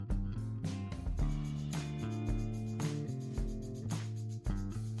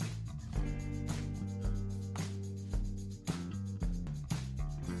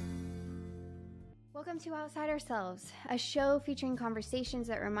Welcome to Outside Ourselves, a show featuring conversations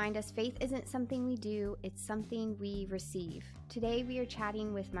that remind us faith isn't something we do, it's something we receive. Today we are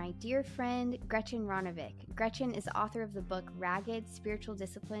chatting with my dear friend, Gretchen Ronnevik. Gretchen is the author of the book Ragged: Spiritual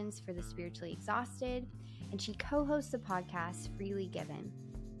Disciplines for the Spiritually Exhausted, and she co-hosts the podcast Freely Given.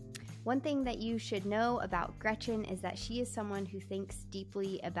 One thing that you should know about Gretchen is that she is someone who thinks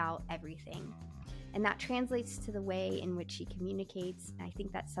deeply about everything. And that translates to the way in which she communicates. And I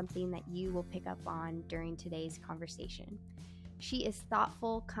think that's something that you will pick up on during today's conversation. She is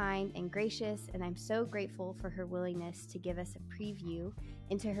thoughtful, kind, and gracious, and I'm so grateful for her willingness to give us a preview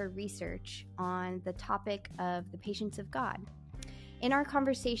into her research on the topic of the patience of God. In our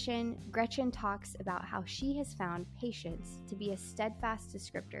conversation, Gretchen talks about how she has found patience to be a steadfast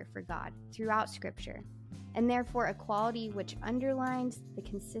descriptor for God throughout Scripture, and therefore a quality which underlines the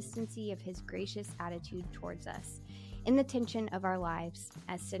consistency of his gracious attitude towards us in the tension of our lives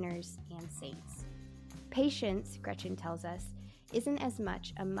as sinners and saints. Patience, Gretchen tells us, isn't as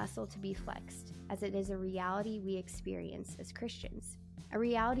much a muscle to be flexed as it is a reality we experience as Christians, a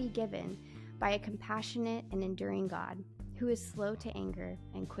reality given by a compassionate and enduring God who is slow to anger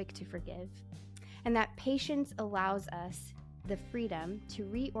and quick to forgive, and that patience allows us the freedom to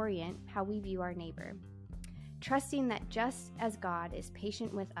reorient how we view our neighbor, trusting that just as God is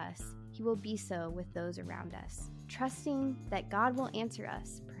patient with us, he will be so with those around us. Trusting that God will answer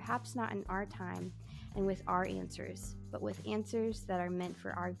us, perhaps not in our time and with our answers, but with answers that are meant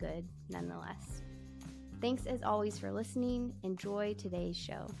for our good nonetheless. Thanks as always for listening. Enjoy today's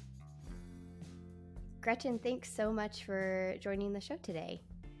show. Gretchen, thanks so much for joining the show today.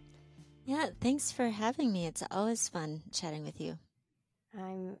 Yeah, thanks for having me. It's always fun chatting with you.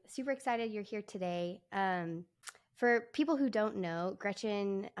 I'm super excited you're here today. For people who don't know,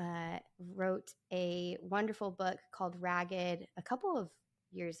 Gretchen wrote a wonderful book called Ragged a couple of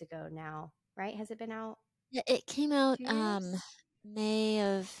years ago now, right? Has it been out? Yeah, it came out 2 years? May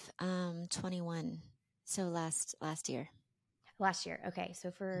of 21, so last year. Last year. Okay, so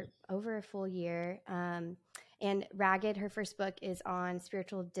for over a full year. And Ragged, her first book, is on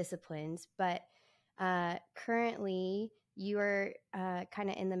spiritual disciplines, but currently you are kind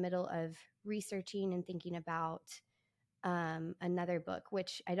of in the middle of researching and thinking about another book,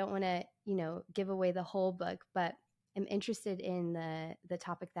 which I don't want to, give away the whole book, but I'm interested in the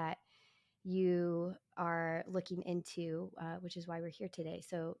topic that you are looking into, which is why we're here today.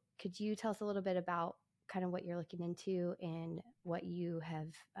 So could you tell us a little bit about kind of what you're looking into and what you have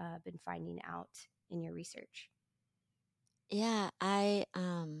been finding out in your research? Yeah, I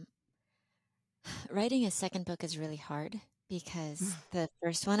writing a second book is really hard because the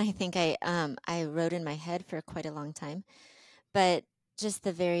first one I think I wrote in my head for quite a long time, but just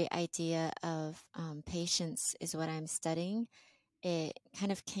the very idea of patience is what I'm studying. It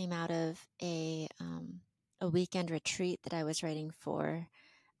kind of came out of a weekend retreat that I was writing for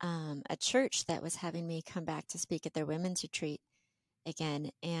a church that was having me come back to speak at their women's retreat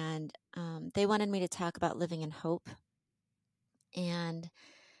again. And they wanted me to talk about living in hope. And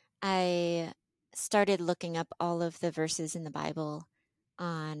I started looking up all of the verses in the Bible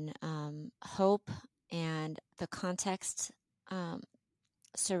on hope and the context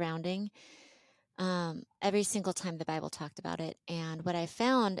surrounding every single time the Bible talked about it. And what I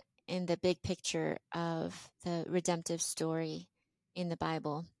found in the big picture of the redemptive story in the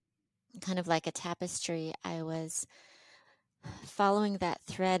Bible, kind of like a tapestry, I was following that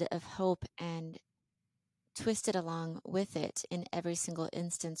thread of hope, and twisted along with it in every single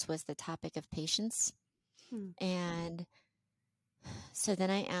instance was the topic of patience. And so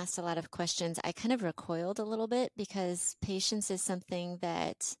then I asked a lot of questions. I kind of recoiled a little bit because patience is something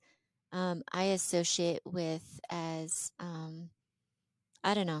that I associate with as,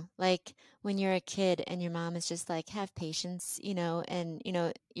 I don't know, like when you're a kid and your mom is just like, have patience, and,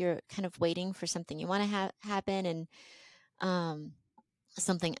 you're kind of waiting for something you want to happen. And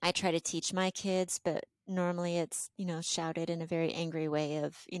something I try to teach my kids, but normally it's, shouted in a very angry way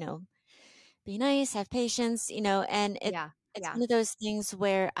of, be nice, have patience, and it's Yeah. one of those things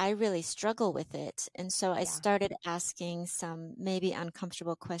where I really struggle with it. And so I Yeah. started asking some maybe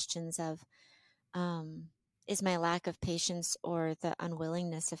uncomfortable questions of, is my lack of patience or the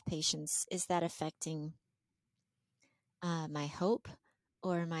unwillingness of patience, is that affecting my hope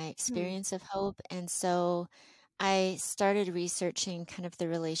or my experience of hope? And so I started researching kind of the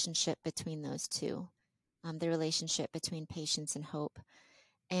relationship between those two, the relationship between patience and hope.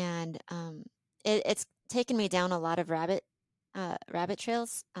 And it's taken me down a lot of rabbit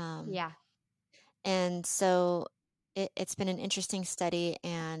trails. Yeah. And so it's been an interesting study,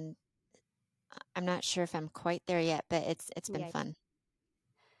 and I'm not sure if I'm quite there yet, but it's been Yeah. fun.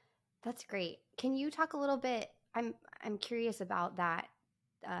 That's great. Can you talk a little bit? I'm curious about that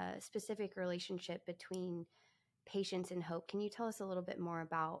specific relationship between patience and hope. Can you tell us a little bit more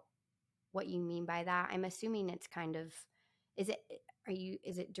about what you mean by that? I'm assuming it's kind of is it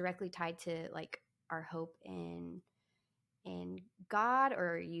is it directly tied to like our hope in God,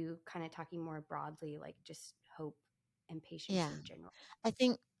 or are you kind of talking more broadly, like just hope and patience Yeah. in general? I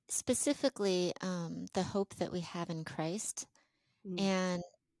think specifically the hope that we have in Christ. Mm, And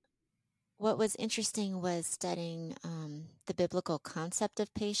what was interesting was studying the biblical concept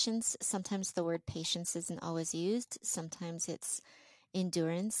of patience. Sometimes the word patience isn't always used, sometimes it's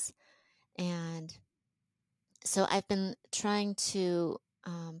endurance. And so I've been trying to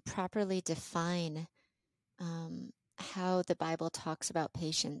properly define how the Bible talks about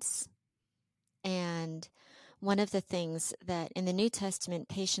patience. And one of the things that in the New Testament,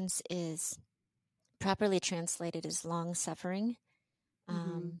 patience is properly translated as long suffering.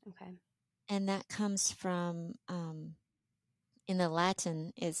 okay. And that comes from, in the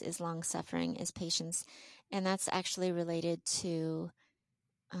Latin, is long suffering, is patience. And that's actually related to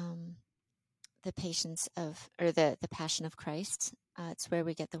um, the patience of, or the passion of Christ. It's where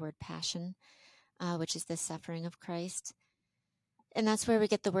we get the word passion, which is the suffering of Christ. And that's where we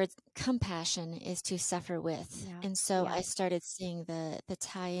get the word compassion, is to suffer with. Yeah. And so Yeah. I started seeing the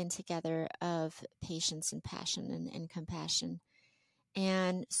tie-in together of patience and passion and compassion.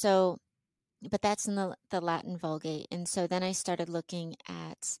 And so, but that's in the Latin Vulgate. And so then I started looking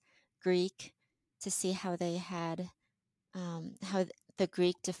at Greek to see how they had, how the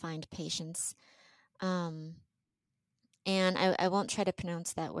Greek defined patience. Um, and I won't try to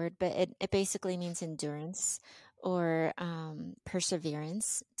pronounce that word, but it basically means endurance or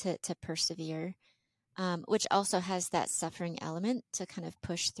perseverance, to persevere, which also has that suffering element to kind of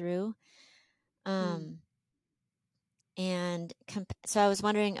push through. Mm, Um, and so I was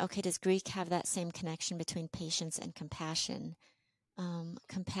wondering, okay, does Greek have that same connection between patience and compassion?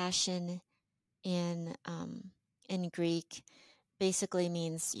 Compassion in Greek basically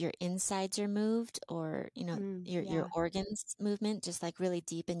means your insides are moved, or your yeah. organs movement, just like really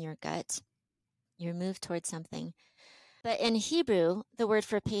deep in your gut, you're moved towards something. But in Hebrew, the word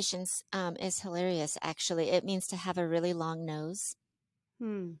for patience is hilarious. Actually, it means to have a really long nose.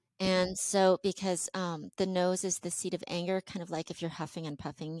 Hmm. And so because the nose is the seat of anger, kind of like if you're huffing and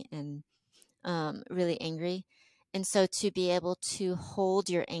puffing and really angry. And so to be able to hold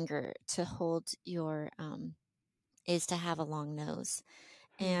your anger, to hold your is to have a long nose.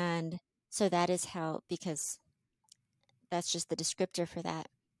 Hmm. And so that is how, because that's just the descriptor for that.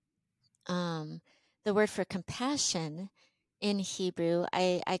 The word for compassion in Hebrew,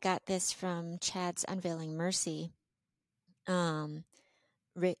 I got this from Chad's Unveiling Mercy. Um,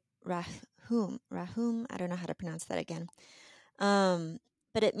 Rahum, I don't know how to pronounce that again. Um,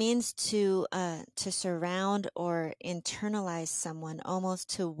 but it means to surround or internalize someone, almost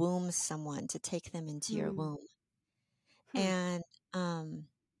to womb someone, to take them into your Hmm. womb. Hmm. And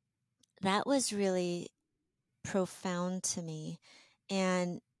that was really profound to me.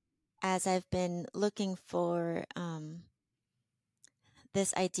 And as I've been looking for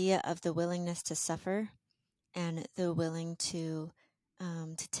this idea of the willingness to suffer and the willing to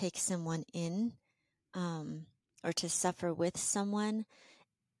take someone in, um, or to suffer with someone,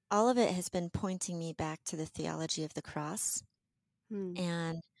 all of it has been pointing me back to the theology of the cross Hmm.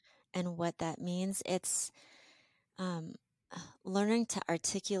 and what that means. It's um, learning to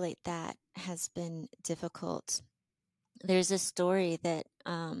articulate that has been difficult. There's a story that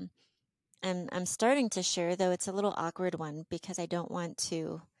I'm starting to share, though it's a little awkward one because I don't want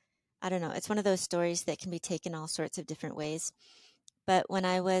to. I don't know. It's one of those stories that can be taken all sorts of different ways. But when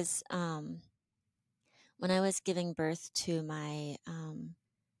I was giving birth to my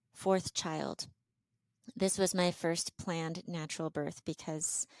fourth child, this was my first planned natural birth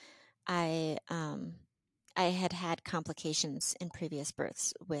because I had had complications in previous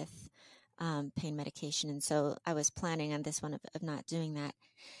births with pain medication, and so I was planning on this one of not doing that.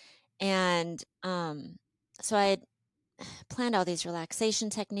 And so I had planned all these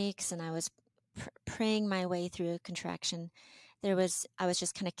relaxation techniques, and I was praying my way through a contraction. I was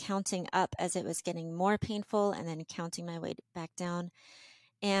just kind of counting up as it was getting more painful, and then counting my way back down.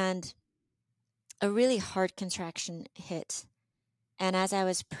 And a really hard contraction hit. And as I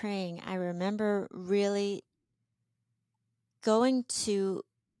was praying, I remember really going to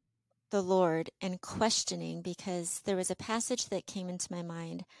the Lord and questioning, because there was a passage that came into my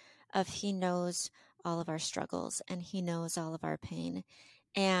mind of He knows all of our struggles and He knows all of our pain.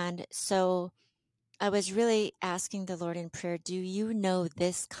 And so I was really asking the Lord in prayer, do you know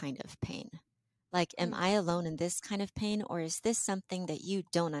this kind of pain? Like, am Mm. I alone in this kind of pain, or is this something that you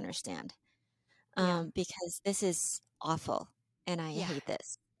don't understand? Yeah. Because this is awful and I Yeah. hate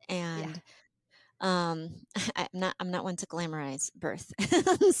this. Yeah. And I'm not one to glamorize birth.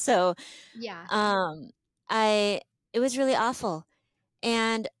 So Yeah. um I it was really awful.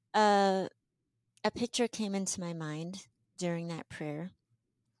 And a picture came into my mind during that prayer,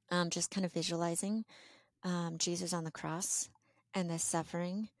 just kind of visualizing Jesus on the cross and the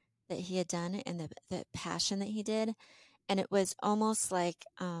suffering that he had done and the passion that he did. And it was almost like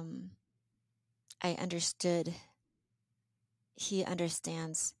I understood, he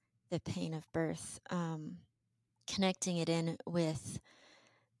understands the pain of birth, connecting it in with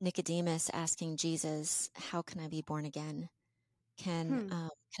Nicodemus asking Jesus, "How can I be born again? Hmm.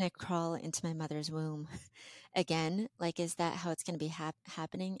 Can I crawl into my mother's womb again? Like, is that how it's going to be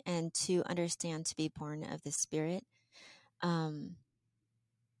happening?" And to understand to be born of the Spirit, um,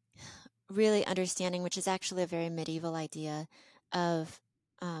 really understanding, which is actually a very medieval idea of,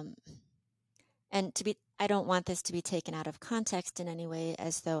 um, and to be. I don't want this to be taken out of context in any way,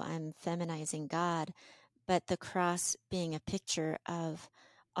 as though I'm feminizing God, but the cross being a picture of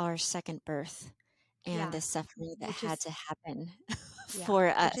our second birth and Yeah. the suffering that Which had is to happen Yeah, for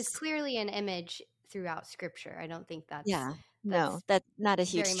which is us. clearly an image throughout scripture. I don't think Yeah. No, that's that's not a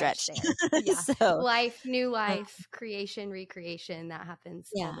huge very much stretch. there. Yeah. So, Life, new uh, life, creation, recreation, that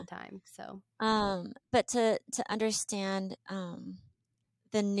happens all yeah. the time. So, But to understand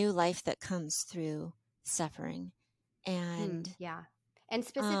the new life that comes through suffering, and yeah. And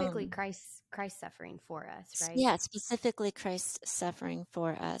specifically um Christ suffering for us, right? yeah, specifically Christ suffering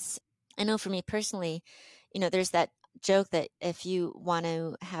for us. I know for me personally, there's that joke that if you want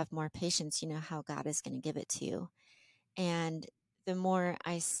to have more patience, you know how God is going to give it to you. And the more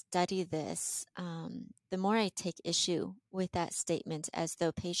I study this, the more I take issue with that statement, as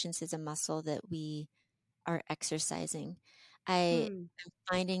though patience is a muscle that we are exercising. I Hmm. am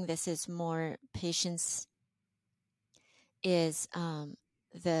finding this is more patience is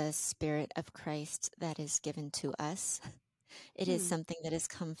the Spirit of Christ that is given to us. It is Hmm. something that has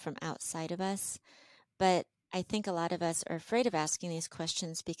come from outside of us. But I think a lot of us are afraid of asking these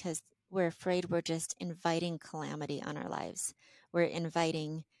questions because we're afraid we're just inviting calamity on our lives. We're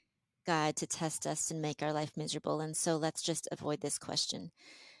inviting God to test us and make our life miserable. And so let's just avoid this question.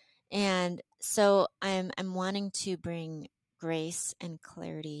 And so I'm wanting to bring grace and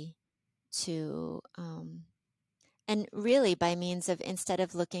clarity to and really by means of, instead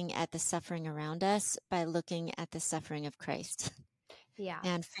of looking at the suffering around us, by looking at the suffering of Christ Yeah.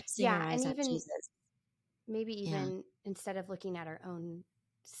 and fixing our Yeah. And eyes on even Jesus. maybe Yeah. even instead of looking at our own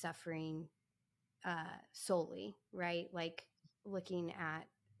suffering solely, right? Like looking at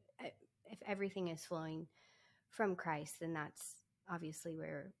if everything is flowing from Christ, then that's obviously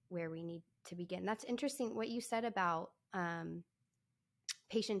where we need to begin. That's interesting what you said about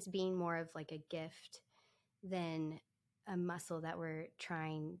patience being more of like a gift than a muscle that we're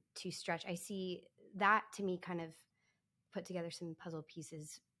trying to stretch. I see that to me kind of put together some puzzle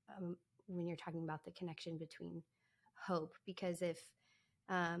pieces when you're talking about the connection between hope, because if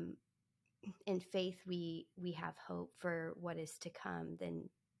um, in faith we have hope for what is to come, then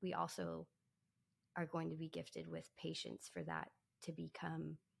we also are going to be gifted with patience for that to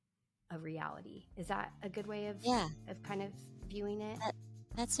become a reality. Is that a good way Yeah. of kind of viewing it? That,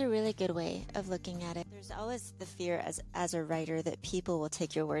 that's a really good way of looking at it. There's always the fear as a writer that people will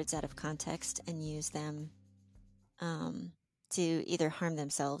take your words out of context and use them um, to either harm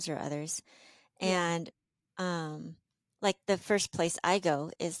themselves or others. Yeah. And like the first place I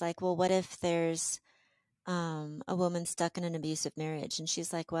go is like, well, what if there's a woman stuck in an abusive marriage, and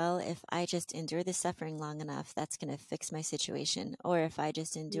she's like, well, if I just endure the suffering long enough, that's going to fix my situation. Or if I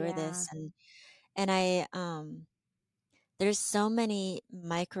just endure Yeah. this, and I there's so many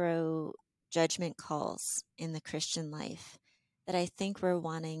micro judgment calls in the Christian life that I think we're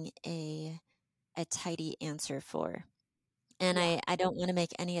wanting a tidy answer for. And Yeah. I don't want to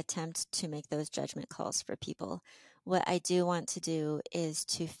make any attempt to make those judgment calls for people. What I do want to do is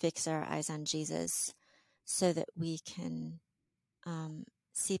to fix our eyes on Jesus so that we can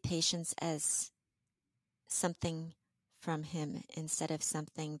see patience as something from Him instead of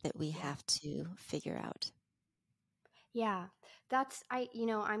something that we Yeah. have to figure out. Yeah.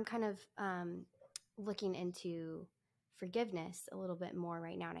 I'm kind of looking into forgiveness a little bit more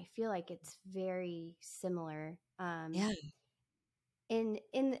right now, and I feel like it's very similar Yeah, in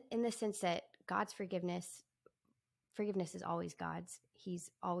the sense that God's forgiveness is always God's. He's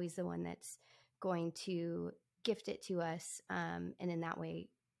always the one that's going to gift it to us, and in that way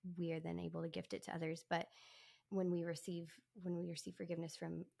we are then able to gift it to others. But when we receive forgiveness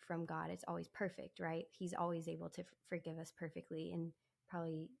from God, it's always perfect, right? He's always able to forgive us perfectly, and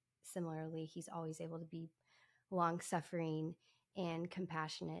probably similarly, he's always able to be long suffering and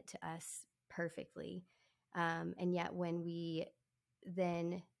compassionate to us perfectly. And yet, when we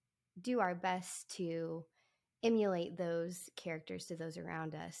then do our best to emulate those characters to those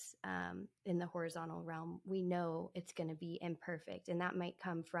around us in the horizontal realm, we know it's going to be imperfect. And that might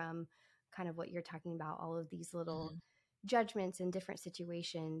come from kind of what you're talking about, all of these little Mhm. judgments in different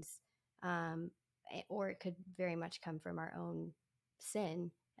situations. Or it could very much come from our own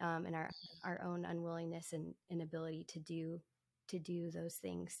sin and our own unwillingness and inability to do those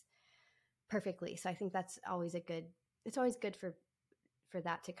things perfectly. So I think that's always it's always good for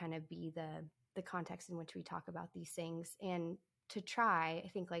that to kind of be the context in which we talk about these things, and to try, I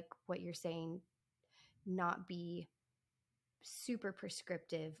think, like what you're saying, not be super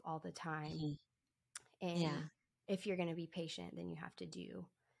prescriptive all the time. Mhm. And Yeah. if you're going to be patient, then you have to do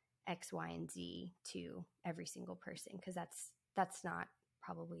X, Y, and Z to every single person, because that's not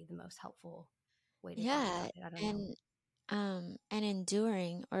probably the most helpful way to talk Yeah. about it. I don't know. And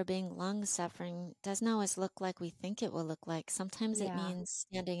enduring or being long suffering doesn't always look like we think it will look like. Sometimes it Yeah. means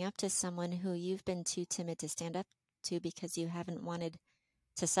standing up to someone who you've been too timid to stand up to because you haven't wanted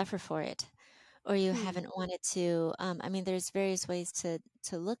to suffer for it, or you Hmm. haven't wanted to. I mean, there's various ways to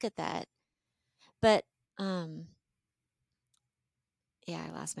look at that, but yeah,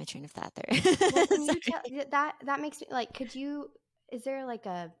 I lost my train of thought there. Well, can you Sorry. tell that makes me like, could you, is there like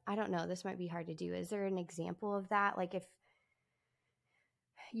I don't know, this might be hard to do. Is there an example of that? Like, if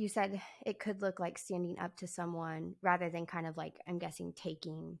you said it could look like standing up to someone rather than kind of like, I'm guessing,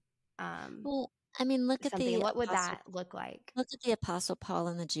 taking um, Well, I mean, something, what would that look like? look at the Apostle Paul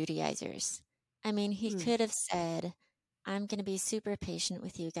and the Judaizers. I mean, he Hmm. could have said, I'm going to be super patient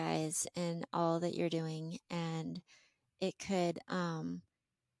with you guys and all that you're doing. And it could,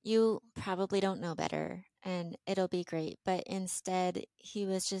 you probably don't know better and it'll be great. But instead, he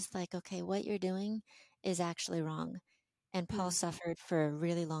was just like, okay, what you're doing is actually wrong. And Paul Hmm. suffered for a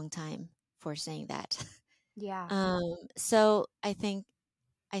really long time for saying that. Yeah. So I think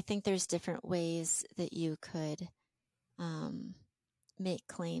there's different ways that you could um, make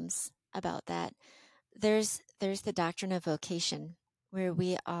claims about that. There's the doctrine of vocation, where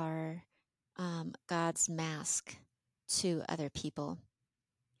we are God's mask to other people,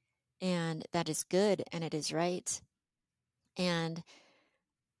 and that is good and it is right. And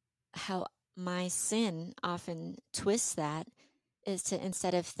how my sin often twists that is to,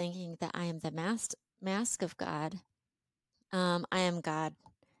 instead of thinking that I am the mask of God, I am God,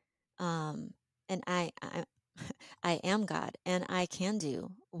 and I am God, and I can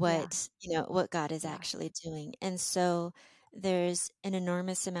do Yeah. what God is Yeah. actually doing. And so there's an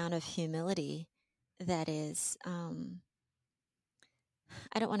enormous amount of humility that is,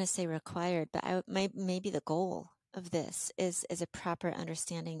 I don't want to say required, but maybe the goal of this is a proper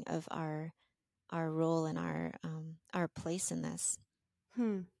understanding of our role and our place in this.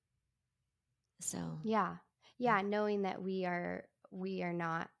 Hmm. So Yeah. Yeah. Knowing that we are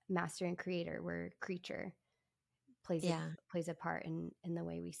not master and creator, we're creature, plays a yeah, plays a part in the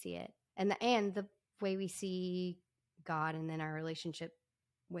way we see it, and the way we see God, and then our relationship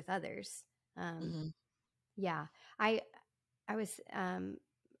with others. Um, hmm yeah, I I was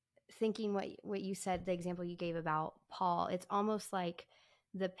thinking what you said, the example you gave about Paul. It's almost like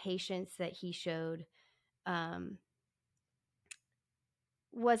the patience that he showed um,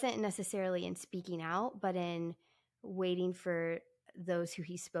 wasn't necessarily in speaking out, but in waiting for those who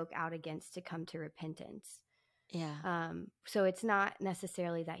he spoke out against to come to repentance. yeah, So it's not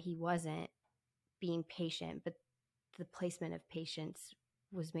necessarily that he wasn't being patient, but the placement of patience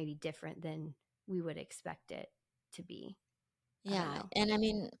was maybe different than we would expect it to be. I don't yeah. know. And I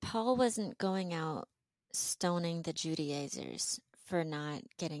mean, Paul wasn't going out stoning the Judaizers for not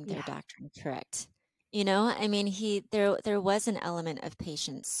getting their Yeah. doctrine correct. I mean, there was an element of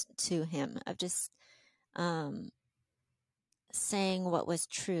patience to him, of just um, saying what was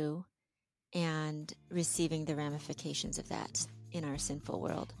true and receiving the ramifications of that in our sinful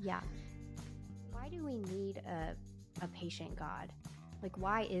world. Yeah. Why do we need a patient God? Like,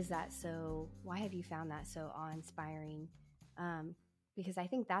 why is that so? Why have you found that so awe inspiring? Because I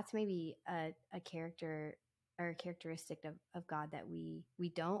think that's maybe a character or a characteristic of God that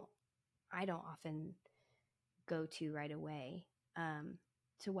I don't often go to right away.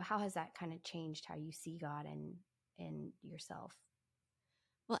 So how has that kind of changed how you see God and yourself?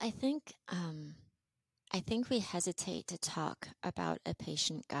 Well, I think we hesitate to talk about a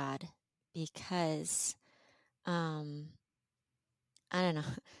patient God because I don't know.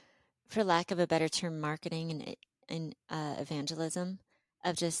 for lack of a better term, marketing and evangelism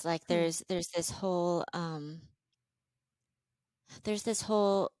of just like Hmm. there's this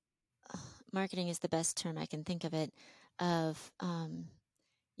whole marketing is the best term I can think of it of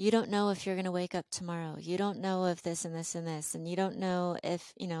you don't know if you're going to wake up tomorrow. You don't know if this and this and this, and you don't know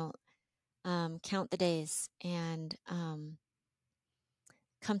if count the days and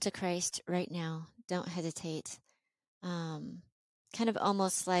come to Christ right now. Don't hesitate. Um, kind of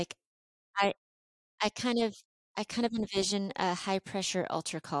almost like I I kind of I kind of envision a high pressure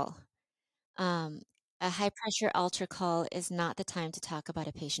altar call. Um, a high pressure altar call is not the time to talk about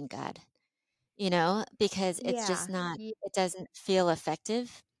a patient God, because it's just Yeah. not, it doesn't feel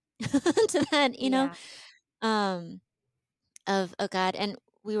effective to that, Yeah. um, of a God. And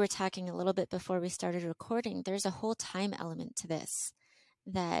we were talking a little bit before we started recording. There's a whole time element to this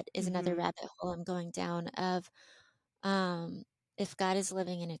that is another Mm-hmm. rabbit hole I'm going down of um, if God is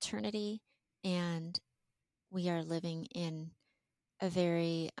living in eternity and we are living in a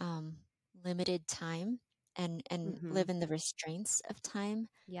very limited time and Mm-hmm. live in the restraints of time.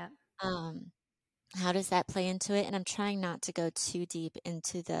 Yep. Um, how does that play into it? And I'm trying not to go too deep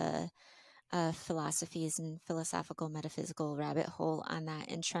into the philosophies and philosophical metaphysical rabbit hole on that,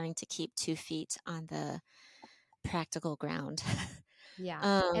 and trying to keep 2 feet on the practical ground. Yeah.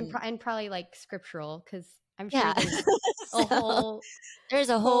 And um, and probably like scriptural, because I'm sure yeah, there's a so whole there's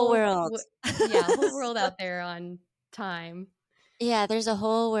a whole whole world. yeah, a whole world out there on time. Yeah, there's a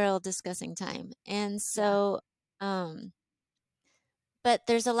whole world discussing time. And Yeah. so, um, but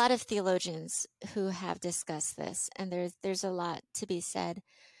there's a lot of theologians who have discussed this, and there's a lot to be said.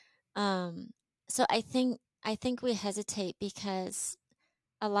 Um, so I think we hesitate because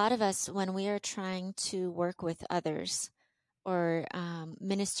a lot of us, when we are trying to work with others or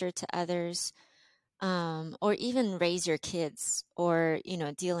minister to others, or even raise your kids, or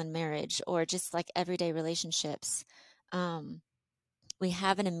deal in marriage, or just like everyday relationships, um, we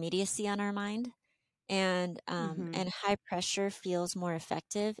have an immediacy on our mind, Mm-hmm. and high pressure feels more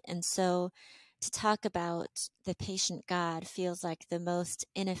effective. And so to talk about the patient God feels like the most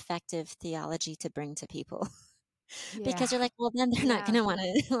ineffective theology to bring to people Yeah. because they're like, well, then they're not going Yeah. to want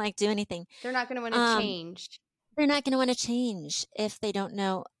to like do anything. They're not going to want to Um, change. they're not going to want to change if they don't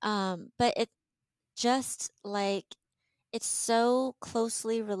know. But it just like it's so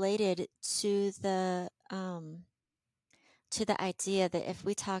closely related to the idea that if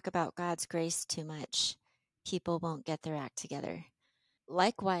we talk about God's grace too much, people won't get their act together.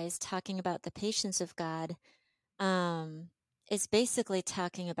 Likewise, talking about the patience of God um, is basically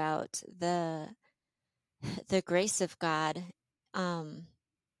talking about the grace of God um,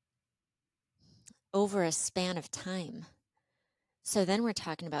 over a span of time. So then we're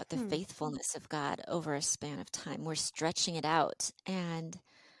talking about the Hmm. faithfulness of God over a span of time. We're stretching it out, and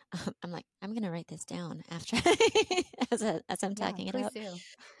I'm like, I'm going to write this down after as I'm Yeah, talking it please out. do.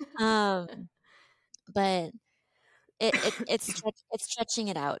 But it's stretching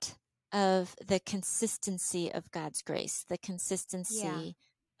it out of the consistency of God's grace, the Yeah. consistency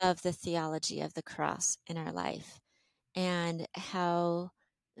of the theology of the cross in our life, and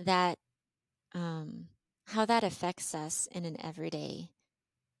that um, how that affects us in an everyday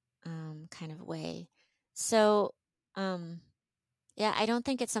kind of way. So, um, yeah, I don't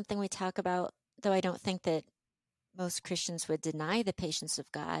think it's something we talk about, though I don't think that most Christians would deny the patience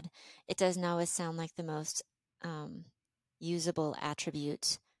of God. It doesn't always sound like the most um, usable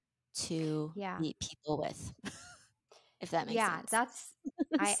attribute to Yeah. beat people with, if that makes Yeah, sense. that's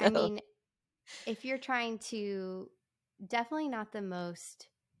I So, mean, if you're trying to, definitely not the most,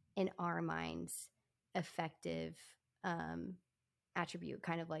 in our minds, effective um attribute,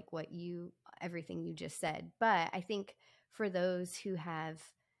 kind of like what you everything you just said. But I think for those who have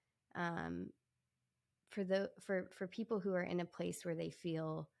um for people who are in a place where they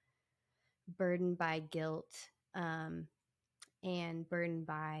feel burdened by guilt, um and burdened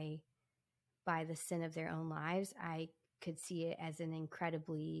by the sin of their own lives, I could see it as an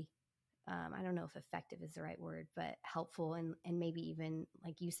incredibly, I don't know if effective is the right word, but helpful, and maybe even,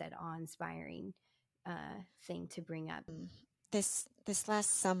 like you said, awe-inspiring thing to bring up. um, this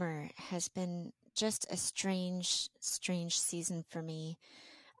last summer has been just a strange season for me.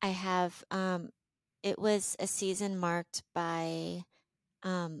 I have it was a season marked by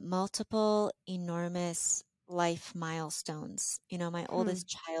multiple enormous life milestones. My Hmm. oldest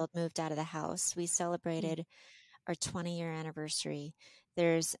child moved out of the house. We Hmm. celebrated our 20-year anniversary.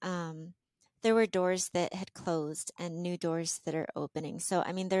 There were doors that had closed and new doors that are opening. So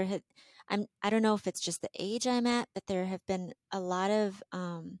I mean, I don't know if it's just the age I'm at, but there have been a lot of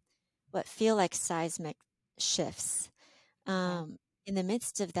what feel like seismic shifts. Okay. in the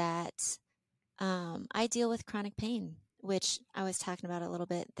midst of that, I deal with chronic pain, which I was talking about a little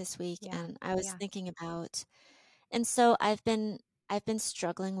bit this week, Yeah. and I was Yeah. thinking about, and so I've been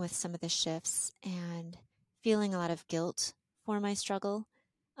struggling with some of the shifts and feeling a lot of guilt for my struggle,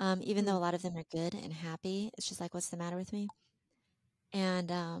 even though Hmm. a lot of them are good and happy. It's just like, what's the matter with me?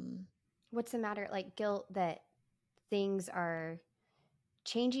 And What's the matter? Like guilt that things are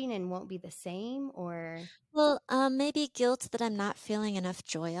changing and won't be the same, or well, maybe guilt that I'm not feeling enough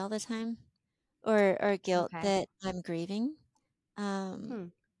joy all the time, or guilt okay. that I'm grieving. Um, Hmm.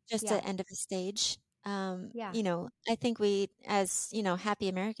 just Yeah. the end of a stage. Yeah. I think we, as happy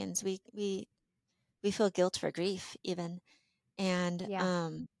Americans, we feel guilt for grief even, and Yeah.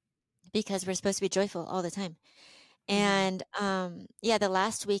 because we're supposed to be joyful all the time. Mm-hmm. And yeah, the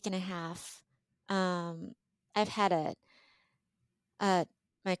last week and a half, um, I've had a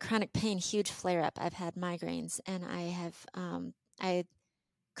my chronic pain huge flare up. I've had migraines, and I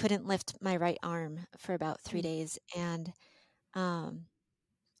couldn't lift my right arm for about 3 days, and um,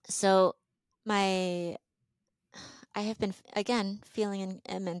 so my I have been again feeling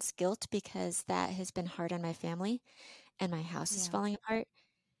immense guilt because that has been hard on my family, and my house is Yeah. falling apart.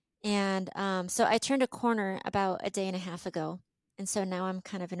 And so I turned a corner about a day and a half ago. And so now I'm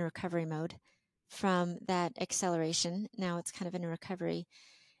kind of in recovery mode from that acceleration. Now it's kind of in recovery.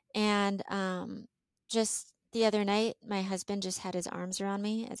 And just the other night, my husband just had his arms around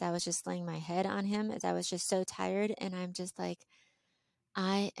me as I was just laying my head on him, as I was just so tired. And I'm just like,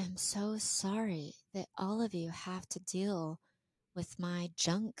 I am so sorry that all of you have to deal with my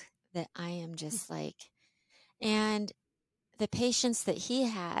junk that I am just like, and the patience that he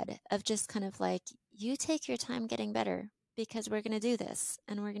had of just kind of like, you take your time getting better because we're going to do this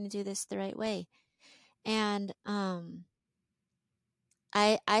and we're going to do this the right way. And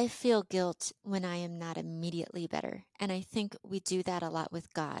I feel guilt when I am not immediately better. And I think we do that a lot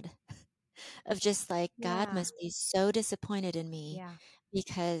with God, of just like, God Yeah. must be so disappointed in me Yeah.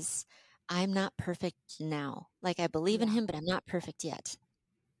 because I'm not perfect now. Like, I believe in Yeah. him, but I'm not perfect yet.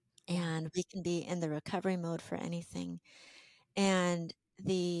 Yeah. And we can be in the recovery mode for anything. And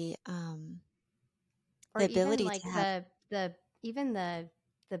Or the even ability to like have, the even the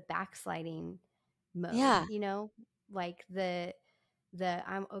backsliding mode, yeah, like the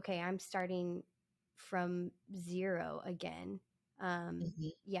I'm okay, I'm starting from zero again.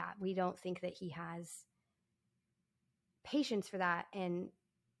 mhm, Yeah, we don't think that he has patience for that, and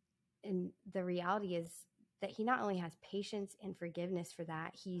the reality is that he not only has patience and forgiveness for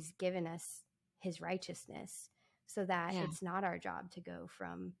that, he's given us his righteousness so that yeah, it's not our job to go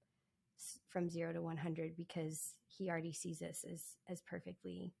from 0 to 100 because he already sees us as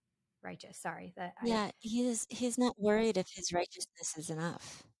perfectly righteous. Sorry that I yeah. He's not worried if his righteousness is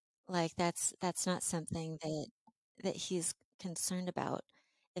enough. Like, that's not something that he's concerned about,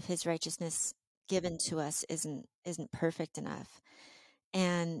 if his righteousness given to us isn't perfect enough.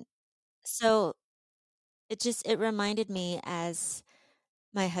 And so it reminded me, as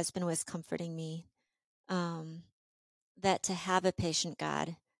my husband was comforting me, um, that to have a patient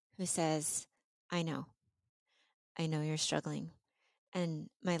God who says, I know, I know you're struggling, and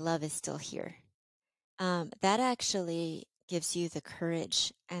my love is still here. That actually gives you the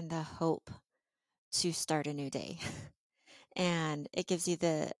courage and the hope to start a new day. And it gives you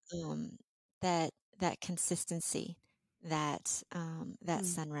um, that consistency, that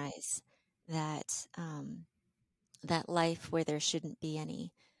hmm, sunrise, that that life where there shouldn't be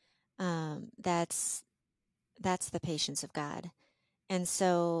any. That's the patience of God. And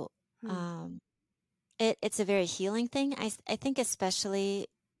so hmm, um, it's a very healing thing. I think, especially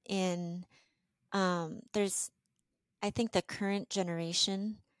in there's I think the current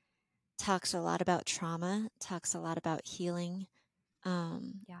generation talks a lot about trauma, talks a lot about healing,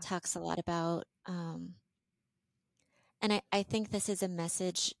 yeah, talks a lot about, and I think this is a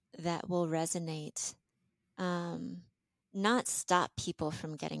message that will resonate, um, not stop people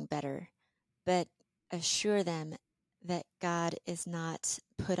from getting better, but assure them that God is not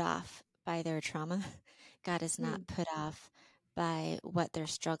put off by their trauma. God is hmm, not put off by what they're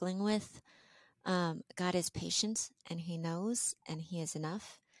struggling with. God is patient, and He knows, and He is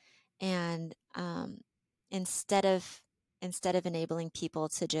enough. And instead of enabling people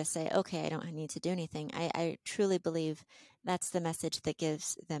to just say, okay, I don't need to do anything, I truly believe that's the message that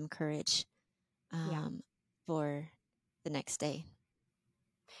gives them courage, yeah, for the next day.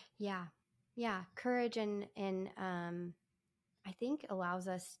 yeah, yeah. Courage and I think allows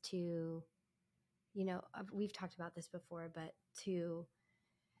us to, we've talked about this before, but to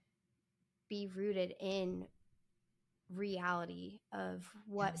be rooted in reality of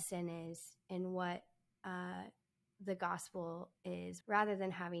what sin is and what uh, the gospel is, rather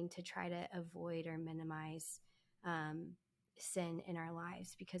than having to try to avoid or minimize um, sin in our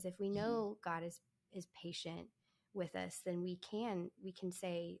lives. Because if we Mhm. know God is patient with us, then we can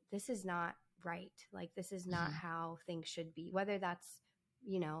say, this is not right. Like, this is not Mhm. how things should be, whether that's,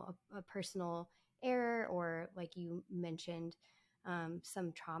 a personal error, or like you mentioned,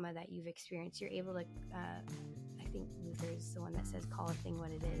 some trauma that you've experienced. You're able to, I think Luther is the one that says, call a thing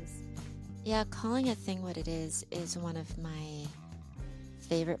what it is. Yeah, calling a thing what it is one of my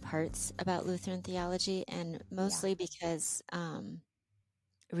favorite parts about Lutheran theology, and Yeah. mostly because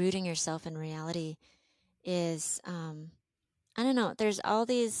rooting yourself in reality is, I don't know, there's all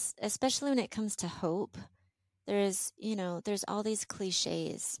these, especially when it comes to hope, there's all these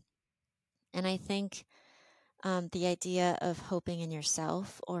cliches. And I think the idea of hoping in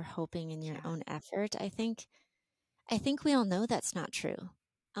yourself or hoping in your Yeah. own effort, I think we all know that's not true.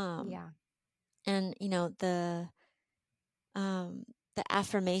 Um, Yeah. and um, the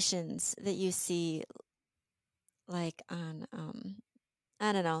affirmations that you see, like on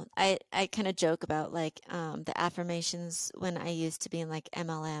I don't know. I kind of joke about like the affirmations when I used to be in like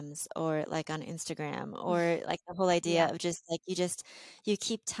MLMs or like on Instagram, or like the whole idea Yeah. of just like you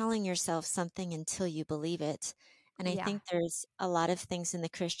keep telling yourself something until you believe it. And I Yeah. think there's a lot of things in the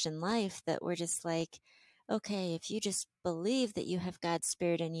Christian life that we're just like, okay, if you just believe that you have God's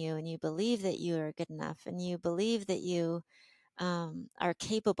spirit in you, and you believe that you are good enough, and you believe that you are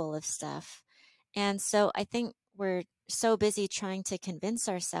capable of stuff. And so I think we're so busy trying to convince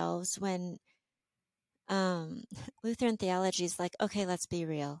ourselves when um, Lutheran theology is like, okay, let's be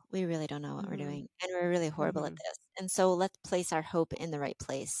real. We really don't know what we're Mm-hmm. doing, and we're really horrible at Mm-hmm. this. And so let's place our hope in the right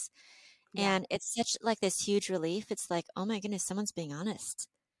place. Yeah. And it's such like this huge relief. It's like, oh my goodness, someone's being honest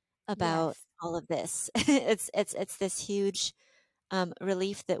about Yes. all of this. It's this huge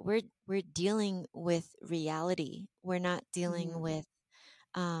relief that we're dealing with reality. We're not dealing Mm-hmm. with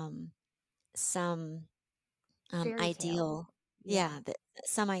um, some Fairy tale. ideal, Yeah. yeah,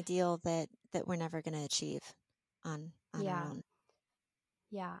 some ideal that we're never going to achieve on our Yeah. own.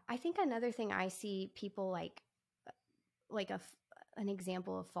 Yeah. I think another thing I see people like an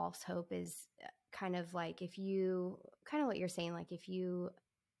example of false hope is kind of like, if you kind of what you're saying, like if you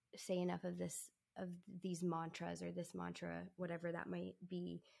say enough of these mantras, or this mantra, whatever that might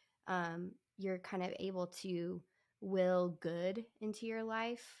be, you're kind of able to will good into your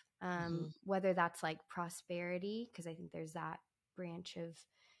life, Hmm. whether that's like prosperity, because I think there's that branch of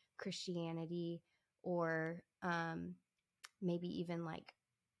Christianity, or maybe even like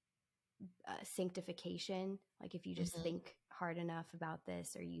sanctification, like if you just Hmm. think hard enough about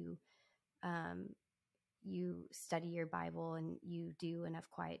this, or um, you study your Bible and you do enough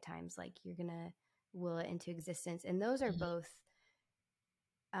quiet times, like you're gonna will it into existence. And those are Hmm. both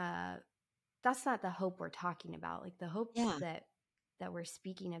uh that's not the hope we're talking about. Like the hope Yeah. that we're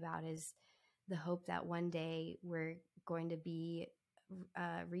speaking about is the hope that one day we're going to be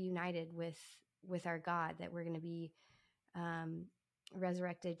reunited with our God, that we're going to be um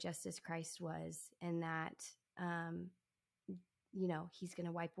resurrected just as Christ was, and that um he's going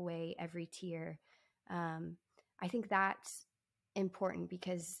to wipe away every tear. um I think that's important,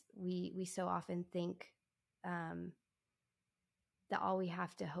 because we so often think um that all we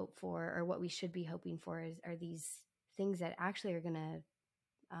have to hope for, or what we should be hoping for, are these things that actually are going to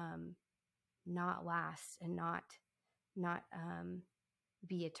not last, and not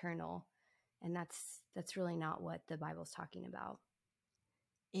be eternal. And that's really not what the Bible's talking about.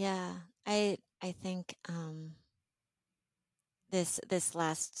 Yeah. I think this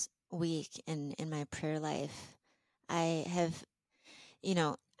last week in my prayer life, I have,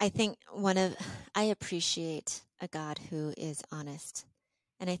 I think I appreciate a God who is honest.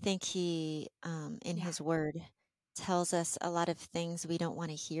 And I think he, in Yeah. his word, tells us a lot of things we don't want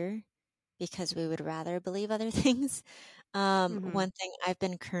to hear because we would rather believe other things. Mm-hmm. One thing I've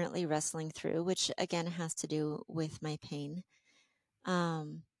been currently wrestling through, which again has to do with my pain,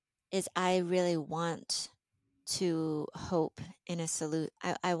 um, is I really want to hope in a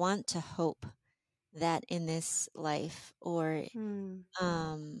I want to hope that in this life, Mm.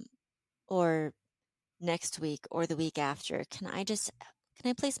 um, or next week or the week after, can I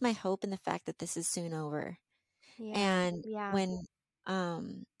place my hope in the fact that this is soon over? Yeah. And Yeah. when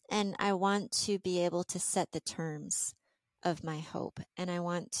and I want to be able to set the terms of my hope, and I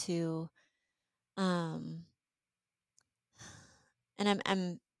want to um and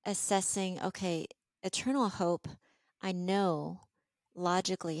I'm assessing, okay, eternal hope I know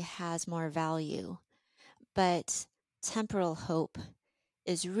logically has more value, but temporal hope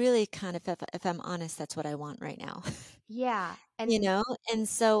is really kind of, if I'm honest, that's what I want right now. Yeah. You And know? And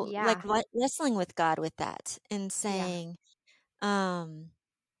so, yeah. like, wrestling with God with that and Yeah. saying, um,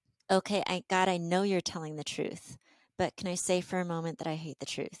 "Okay, God, I know you're telling the truth, but can I say for a moment that I hate the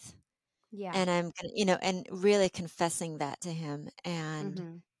truth?" Yeah. And I'm gonna, and really confessing that to him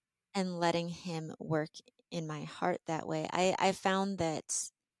Mhm. and letting him work in my heart that way. I found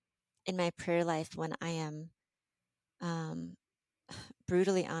that in my prayer life, when I am um,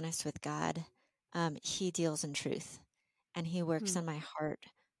 brutally honest with God, he deals in truth and he works Hmm. on my heart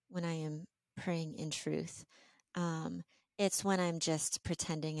when I am praying in truth. Um, it's when I'm just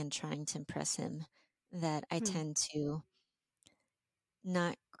pretending and trying to impress him that I Hmm. tend to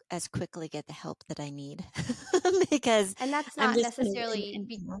not as quickly get the help that I need because And that's I'm not just necessarily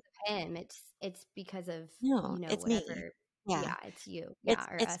because of him. It's because of, no, it's me. whatever. Yeah, Yeah, it's you. it's Yeah,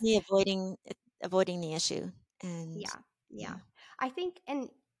 or it's us. me avoiding the issue, and Yeah. yeah, Yeah. I think, and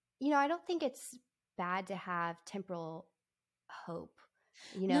I don't think it's bad to have temporal hope.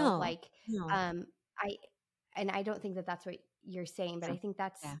 no, Like, no, um I and I don't think that that's what you're saying, but yeah, I think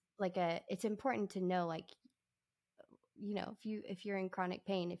that's yeah, like it's important to know, like, if you're in chronic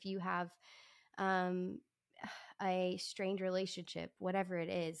pain, if you have um a strained relationship, whatever it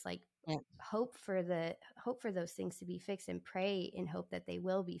is, like, yeah, hope for those things to be fixed and pray in hope that they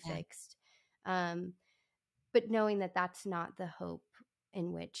will be yeah, fixed. um but knowing that that's not the hope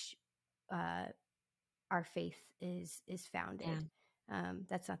in which uh our faith is yeah, founded.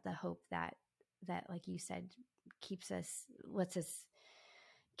 That's not the hope that, like you said, lets us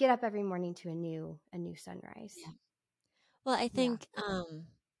get up every morning to a new sunrise. yeah. Well, Yeah.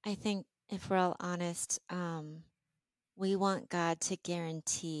 I think if we're all honest, we want God to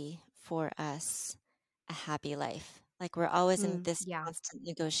guarantee for us a happy life. Like we're always in this Yeah. constant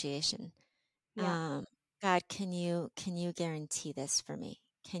negotiation. Yeah. Um, God, can you guarantee this for me?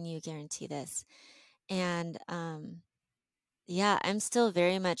 Can you guarantee this? And yeah, I'm still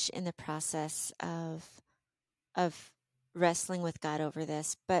very much in the process of wrestling with God over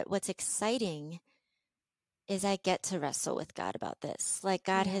this. But what's exciting is I get to wrestle with God about this. Like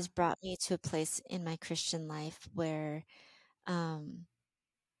God Yeah. has brought me to a place in my Christian life where um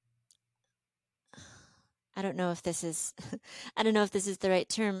I don't know if this is I don't know if this is the right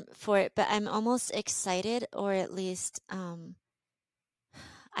term for it, but I'm almost excited, or at least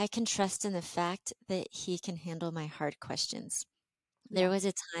I can trust in the fact that he can handle my hard questions. There Yeah. was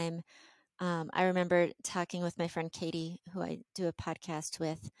a time I remember talking with my friend Katie, who I do a podcast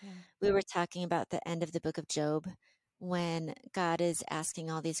with. Yeah. We were talking about the end of the book of Job when God is asking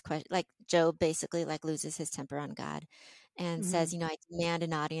all these questions. Like Job basically like loses his temper on God and Hmm. says, I demand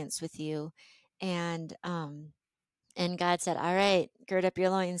an audience with you. And and God said, all right, gird up your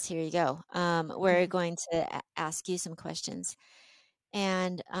loins. Here you go. We're going to ask you some questions.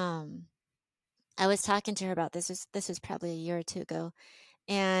 And I was talking to her about this. This was probably a year or two ago.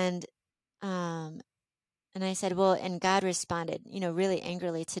 And um, and I said, well, and God responded, really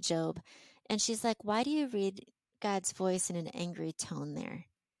angrily to Job. And she's like, why do you read God's voice in an angry tone there?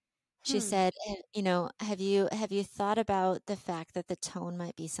 She Hmm. said, have you thought about the fact that the tone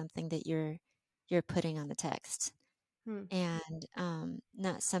might be something that you're putting on the text, Hmm. and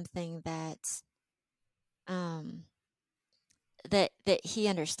not something um, that he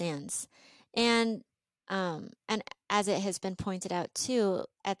understands. And as it has been pointed out too,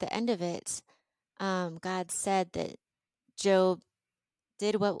 at the end of it, God said that Job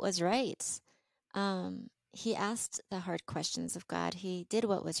did what was right. He asked the hard questions of God. He did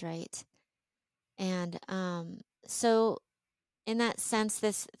what was right. And so in that sense,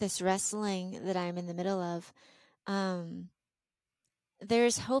 this wrestling that I'm in the middle of, um,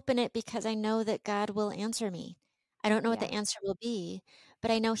 there's hope in it because I know that God will answer me. I don't know what the Yeah. answer will be,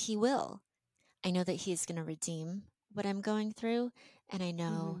 but I know He will. I know that He is going to redeem what I'm going through, and I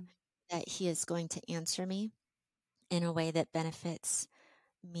know Hmm. that He is going to answer me in a way that benefits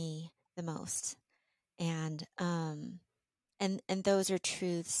me the most. And and those are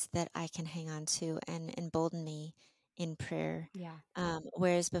truths that I can hang on to and embolden me in prayer. Yeah.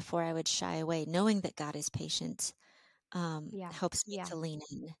 Whereas before I would shy away, knowing that God is patient Yeah. helps me Yeah. to lean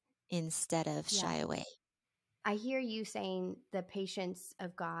in instead of Yeah. shy away. I hear you saying the patience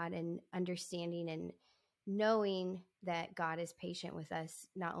of God and understanding and knowing that God is patient with us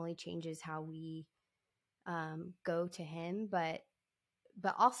not only changes how we go to Him, but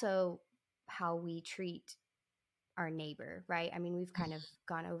also how we treat our neighbor. Right? I mean, we've kind of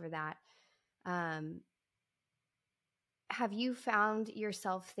gone over that. Um, have you found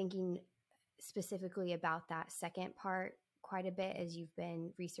yourself thinking specifically about that second part quite a bit as you've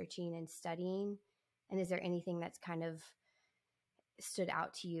been researching and studying? And is there anything that's kind of stood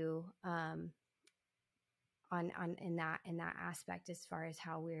out to you on in that aspect, as far as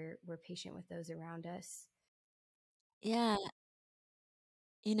how we're patient with those around us? Yeah,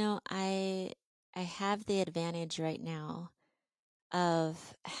 I have the advantage right now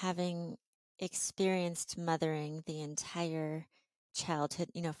of having experienced mothering the entire childhood,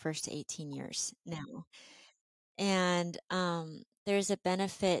 first 18 years now. And there's a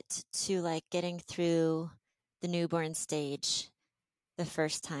benefit to like getting through the newborn stage the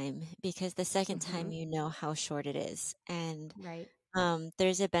first time, because the second Mm-hmm. time you know how short it is. And Right.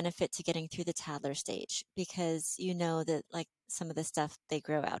 there's a benefit to getting through the toddler stage, because you know that like some of the stuff they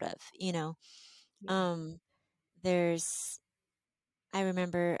grow out of, Yeah. um there's I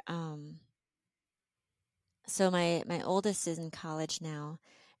remember so my oldest is in college now,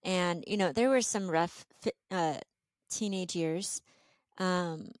 and there were some rough teenage years,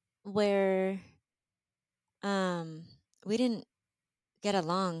 um where um we didn't get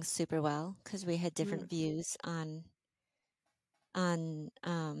along super well because we had Mm. different views on on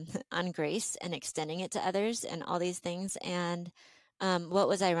grace and extending it to others and all these things. And what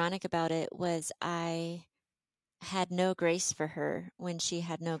was ironic about it was I had no grace for her when she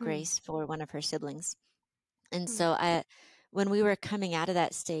had no Hmm. grace for one of her siblings. And Hmm. so when we were coming out of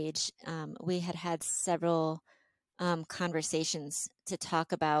that stage, we had several conversations to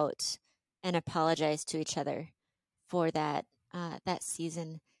talk about and apologize to each other for that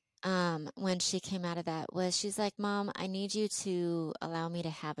season. When she came out of that, was she's like, "Mom, I need you to allow me to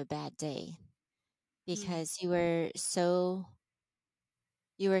have a bad day, Hmm. because you were so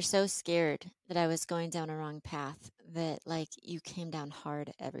scared that I was going down a wrong path, that like you came down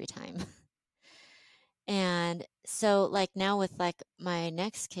hard every time." And so like now with like my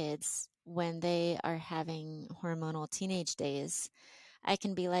next kids, when they are having hormonal teenage days, I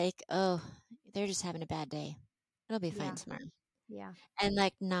can be like, "Oh, they're just having a bad day. It'll be fine Yeah. tomorrow." Yeah. And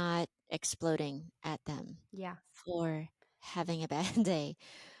like not exploding at them Yeah. for having a bad day.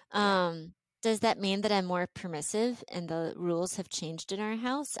 Yeah. Um, does that mean that I'm more permissive and the rules have changed in our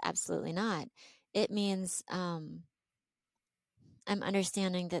house? Absolutely not. It means I'm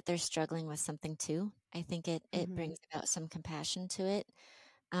understanding that they're struggling with something too. I think it Mm-hmm. brings about some compassion to it.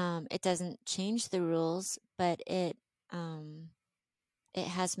 It doesn't change the rules, but um, it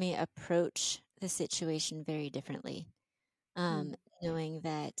has me approach the situation very differently. Hmm. Knowing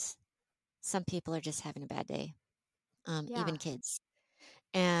that some people are just having a bad day, Yeah. even kids.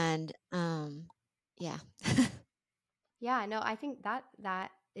 And yeah. Yeah, no, I think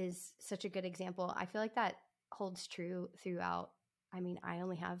that is such a good example. I feel like that holds true throughout. I mean, I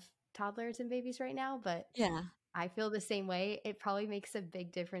only have toddlers and babies right now, but Yeah. I feel the same way. It probably makes a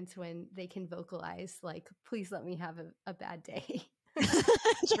big difference when they can vocalize, like, please let me have a bad day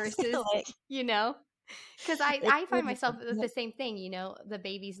Just kind versus, of like you know, because it's I so find myself different. with the same thing, the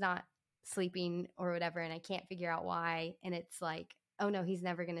baby's not sleeping or whatever, and I can't figure out why. And it's like, oh no, he's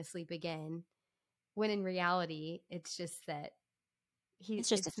never going to sleep again. When in reality, it's just that It's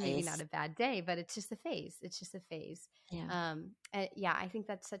just a it's maybe not phase. a bad day, but it's just a phase. It's just a phase. Yeah. Yeah, I think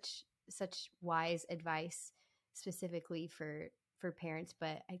that's such wise advice, specifically for parents,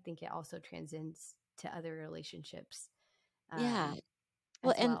 but I think it also transcends to other relationships Yeah. um,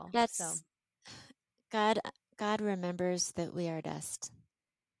 Well, as and well. So that's God. God remembers that we are dust,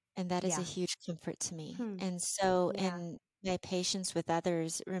 and that is a yeah. huge comfort to me. Hmm. And so, Yeah. in my patience with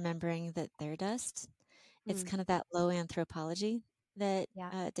others, remembering that they're dust, it's Hmm. kind of that low anthropology that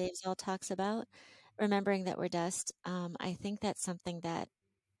Yeah. Dave Zoll talks about. Remembering that we're dust, I think that's something that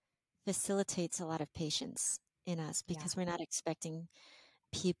facilitates a lot of patience in us, Yeah. because we're not expecting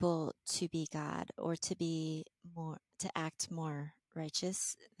people to be God, or to act more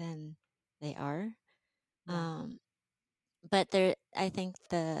righteous than they are. Yeah. Um, but I think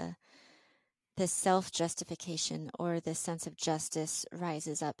the self justification or the sense of justice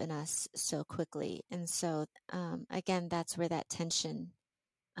rises up in us so quickly, and so again, that's where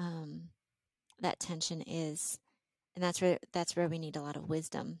um, that tension is, and that's where we need a lot of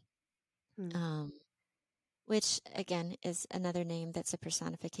wisdom. Hmm. Um, which again is another name that's a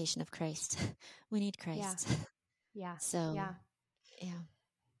personification of Christ. We need Yeah. Christ. Yeah. So, Yeah. yeah.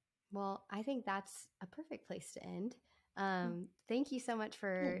 Well, I think that's a perfect place to end. Thank you so much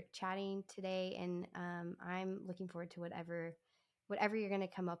Yeah. for chatting today, and I'm looking forward to whatever you're going to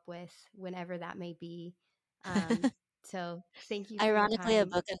come up with, whenever that may be. Um, so thank you for your Ironically, a time,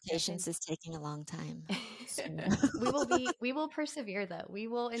 book on Gretchen. patience is taking a long time. So, We will persevere though. We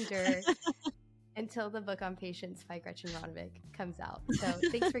will endure until the book on patience by Gretchen Ronnevik comes out. So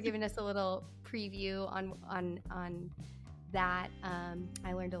thanks for giving us a little preview on that.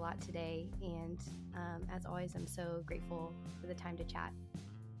 I learned a lot today, and as always, I'm so grateful for the time to chat.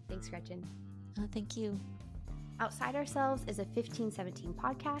 Thanks, Gretchen. Oh, thank you. Outside Ourselves is a 1517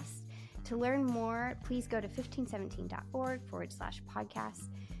 podcast. To learn more, please go to 1517.org/podcast,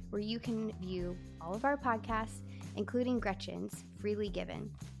 where you can view all of our podcasts, including Gretchen's, freely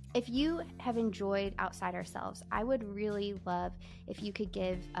given. If you have enjoyed Outside Ourselves, I would really love if you could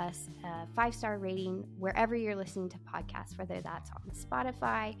give us a 5-star rating wherever you're listening to podcasts, whether that's on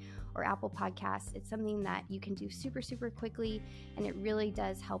Spotify or Apple Podcasts. It's something that you can do super, super quickly, and it really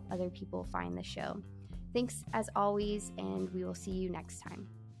does help other people find the show. Thanks as always, and we will see you next time.